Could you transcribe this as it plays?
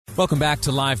Welcome back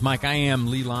to Live Mike. I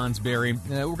am Lee Lonsberry.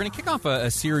 We're going to kick off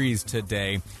a series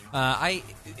today.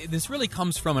 This really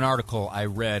comes from an article I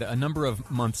read a number of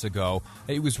months ago.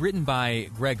 It was written by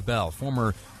Greg Bell,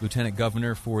 former lieutenant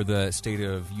governor for the state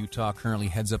of Utah, currently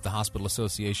heads up the Hospital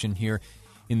Association here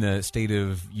in the state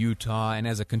of Utah. And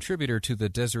as a contributor to the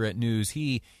Deseret News,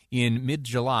 he, in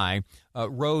mid-July,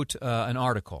 wrote an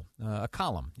article, a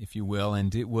column, if you will,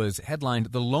 and it was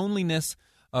headlined "The Loneliness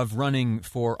of Running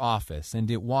for Office," and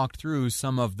it walked through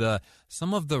some of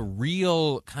the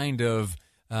real kind of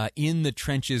in the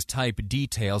trenches type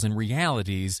details and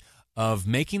realities of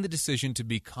making the decision to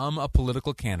become a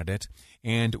political candidate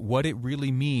and what it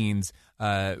really means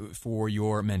for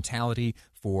your mentality,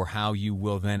 for how you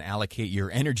will then allocate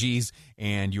your energies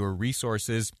and your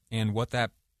resources, and what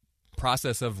that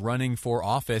process of running for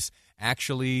office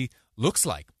actually looks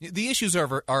like. The issues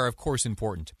are of course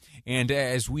important, and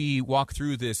as we walk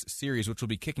through this series, which will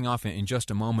be kicking off in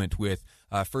just a moment with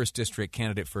 1st District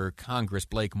candidate for Congress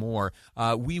Blake Moore,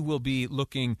 we will be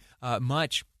looking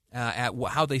much at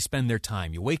how they spend their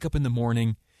time. You wake up in the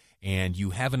morning and you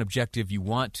have an objective. You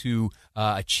want to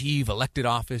achieve elected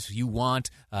office. You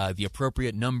want the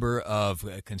appropriate number of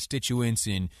constituents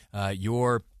in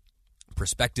your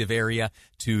prospective area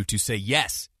to say,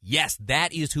 yes,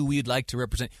 that is who we'd like to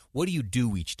represent. What do you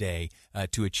do each day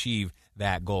to achieve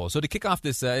that goal? So to kick off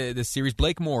this series,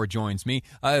 Blake Moore joins me.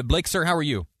 Blake, sir, how are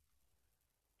you?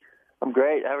 I'm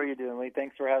great. How are you doing, Lee?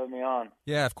 Thanks for having me on.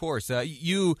 Yeah, of course.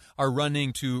 You are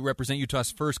running to represent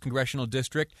Utah's 1st congressional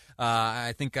district.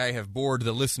 I think I have bored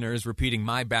the listeners repeating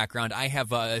my background. I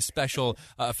have a special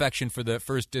affection for the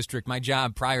 1st District. My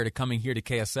job prior to coming here to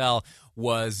KSL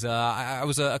was I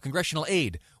was a congressional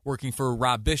aide working for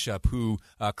Rob Bishop, who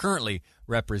currently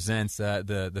represents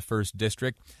the 1st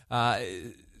District.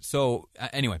 So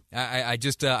anyway,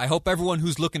 I hope everyone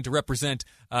who's looking to represent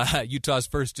Utah's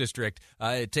 1st District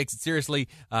takes it seriously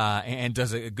and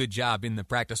does a good job in the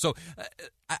practice. So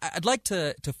I'd like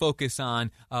to focus on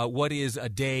what is a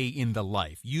day in the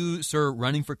life. You, sir,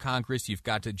 running for Congress, you've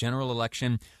got a general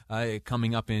election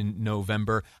coming up in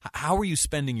November. How are you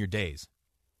spending your days?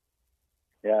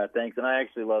 Yeah, thanks. And I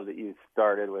actually love that you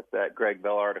started with that Greg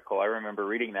Bell article. I remember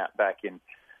reading that back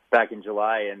in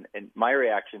July, and my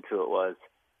reaction to it was,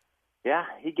 yeah,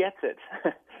 he gets it.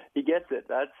 He gets it.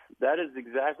 That is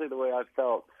exactly the way I've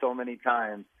felt so many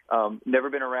times. Never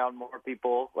been around more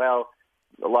people. Well,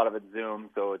 a lot of it's Zoom,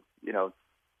 so it's,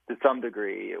 to some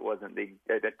degree, it wasn't the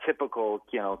typical,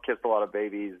 kiss a lot of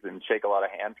babies and shake a lot of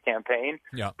hands campaign.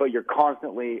 Yeah. But you're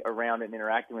constantly around and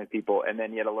interacting with people, and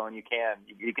then yet alone you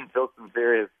can feel some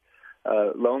serious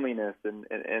loneliness,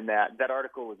 and that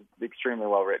article was extremely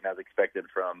well written, as expected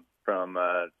from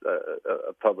a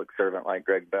public servant like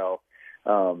Greg Bell.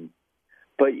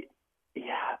 But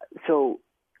yeah, so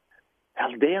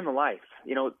a day in the life,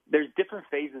 there's different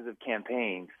phases of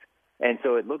campaigns, and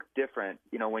so it looks different,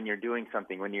 when you're doing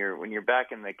something. When you're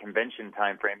back in the convention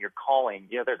time frame, you're calling.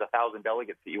 There's 1,000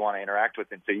 delegates that you want to interact with,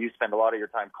 and so you spend a lot of your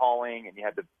time calling. And we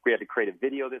had to create a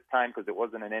video this time because it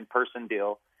wasn't an in-person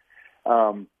deal.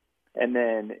 And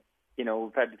then,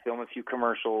 we've had to film a few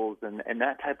commercials and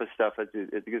that type of stuff as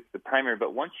it gets to the primary.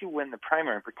 But once you win the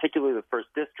primary, and particularly the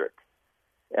 1st District,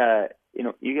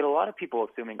 you get a lot of people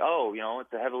assuming,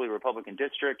 it's a heavily Republican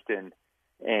district and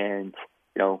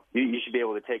you should be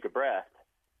able to take a breath.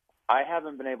 I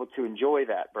haven't been able to enjoy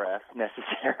that breath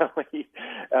necessarily.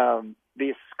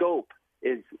 The scope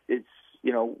is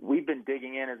we've been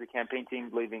digging in as a campaign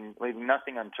team, leaving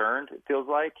nothing unturned, it feels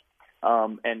like.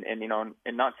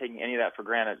 And not taking any of that for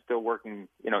granted, still working,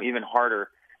 even harder.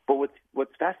 But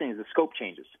what's fascinating is the scope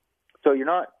changes. So you're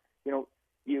not,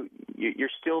 you're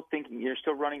still thinking, you're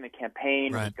still running the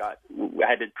campaign. Right. I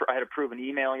had to approve an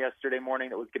email yesterday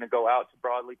morning that was going to go out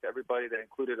broadly to everybody that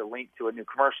included a link to a new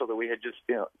commercial that we had just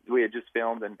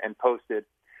filmed and posted.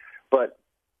 But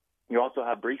you also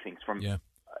have briefings from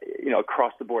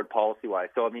across the board policy wise.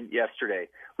 So yesterday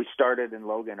we started in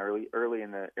Logan early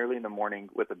in the morning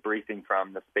with a briefing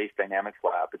from the Space Dynamics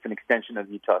Lab. It's an extension of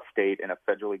Utah State and a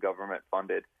federally government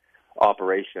funded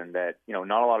operation that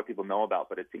not a lot of people know about,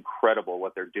 but it's incredible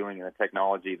what they're doing and the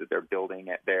technology that they're building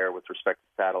there with respect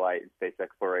to satellite and space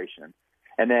exploration.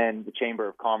 And then the Chamber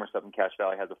of Commerce up in Cache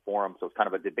Valley has a forum, so it's kind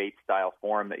of a debate style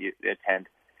forum that you attend.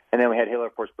 And then we had Hill Air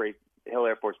Force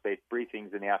Base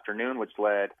briefings in the afternoon, which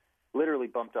literally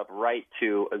bumped up right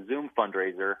to a Zoom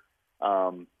fundraiser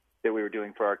that we were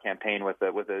doing for our campaign with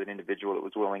an individual that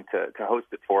was willing to host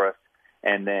it for us,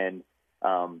 and then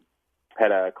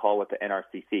had a call with the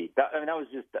NRCC. That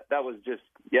was just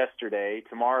yesterday.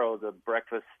 Tomorrow, the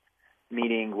breakfast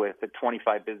meeting with the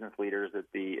 25 business leaders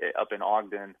up in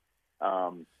Ogden,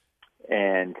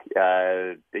 and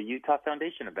the Utah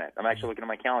Foundation event. I'm actually looking at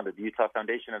my calendar. The Utah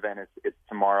Foundation event is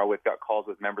tomorrow. We've got calls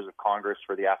with members of Congress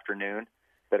for the afternoon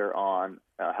that are on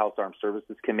House Armed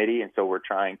Services Committee, and so we're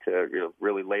trying to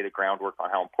really lay the groundwork on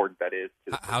how important that is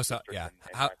to the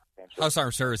House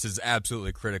Armed Services is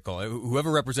absolutely critical. Whoever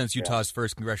represents Utah's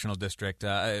first congressional district,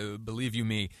 believe you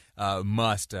me,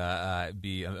 must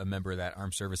be a member of that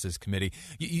Armed Services Committee.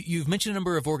 You've mentioned a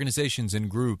number of organizations and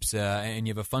groups, and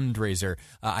you have a fundraiser.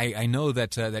 I know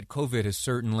that that COVID has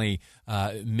certainly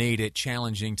made it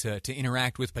challenging to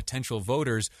interact with potential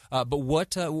voters. But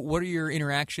what are your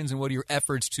interactions and what are your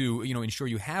efforts to ensure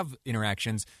you have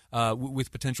interactions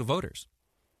with potential voters?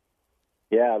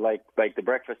 Yeah, like the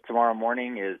breakfast tomorrow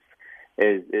morning is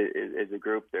a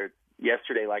group there.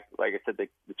 Yesterday, like I said, the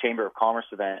Chamber of Commerce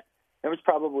event, there was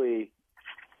probably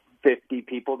 50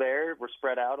 people there. We're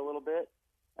spread out a little bit,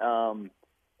 and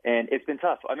it's been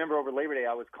tough. I remember over Labor Day,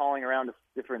 I was calling around to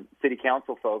different city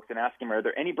council folks and asking them, are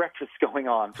there any breakfasts going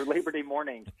on for Labor Day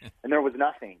morning? And there was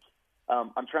nothing.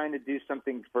 I'm trying to do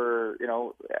something for,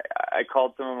 I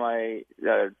called some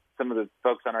of the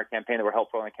folks on our campaign that were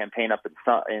helpful on the campaign up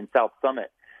in South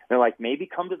Summit. They're like, maybe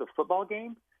come to the football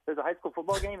game. There's a high school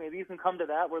football game. Maybe you can come to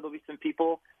that where there'll be some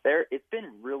people there. It's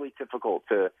been really difficult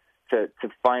to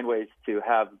find ways to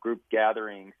have group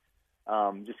gatherings,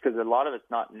 just because a lot of it's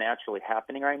not naturally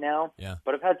happening right now. Yeah.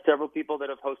 But I've had several people that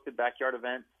have hosted backyard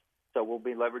events. So we'll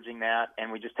be leveraging that,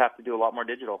 and we just have to do a lot more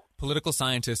digital. Political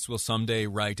scientists will someday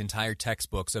write entire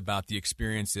textbooks about the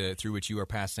experience through which you are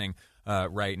passing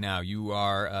right now. You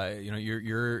are,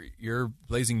 you're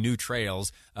blazing new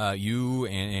trails. You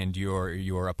and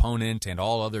your opponent and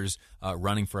all others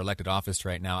running for elected office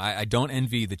right now. I don't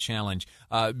envy the challenge.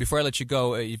 Before I let you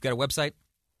go, you've got a website?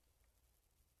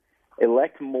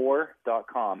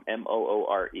 Electmore.com,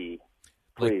 MOORE.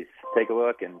 Please take a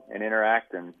look and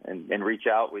interact and reach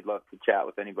out. We'd love to chat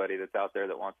with anybody that's out there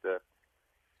that wants to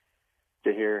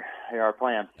hear our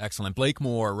plan. Excellent. Blake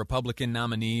Moore, Republican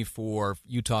nominee for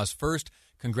Utah's first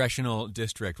congressional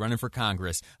district, running for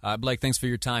Congress. Blake, thanks for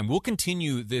your time. We'll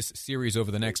continue this series over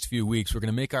the next few weeks. We're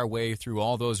going to make our way through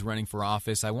all those running for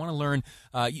office. I want to learn,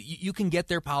 you can get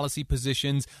their policy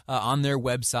positions on their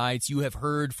websites. You have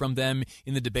heard from them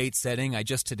in the debate setting. I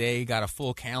just today got a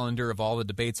full calendar of all the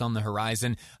debates on the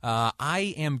horizon.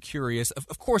 I am curious,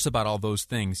 of course, about all those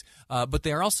things, but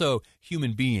they are also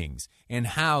human beings. And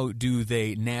how do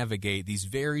they navigate these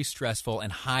very stressful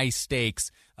and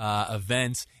high-stakes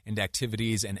events and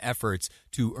activities and efforts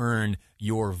to earn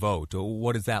your vote?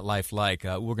 What is that life like?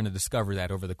 We're going to discover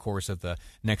that over the course of the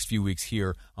next few weeks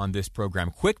here on this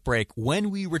program. Quick break.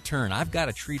 When we return, I've got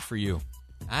a treat for you.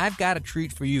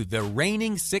 The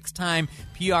reigning 6-time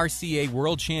PRCA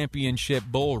World Championship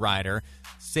bull rider,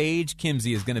 Sage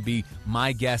Kimzey, is going to be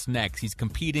my guest next. He's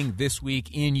competing this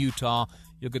week in Utah.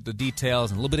 You'll get the details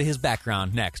and a little bit of his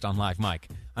background next on Live Mike.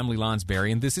 I'm Lee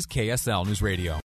Lonsberry, and this is KSL News Radio.